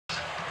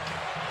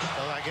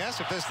I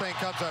guess. If this thing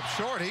comes up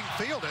short, he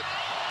can field it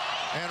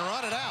and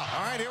run it out.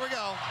 All right, here we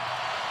go.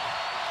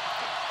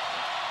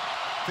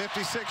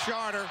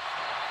 56-yarder.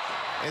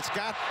 It's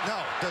got, no,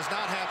 does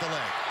not have the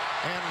leg.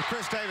 And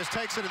Chris Davis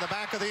takes it in the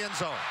back of the end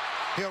zone.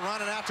 He'll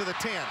run it out to the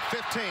 10,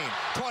 15,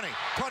 20,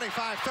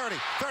 25, 30,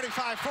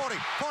 35, 40,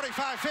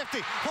 45,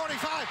 50,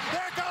 45.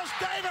 There goes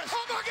Davis.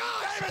 Oh, my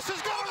God. Davis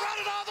is going to run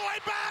it all the way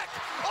back.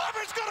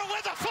 Auburn's going to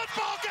win the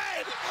football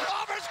game.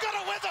 Auburn's going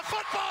to win the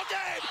football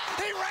game.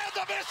 He ran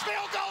the missed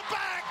field goal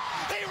back.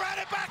 He ran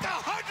it back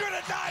 109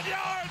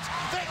 yards.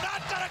 They're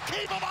not going to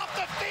keep him off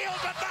the field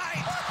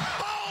tonight.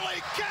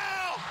 Holy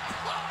cow.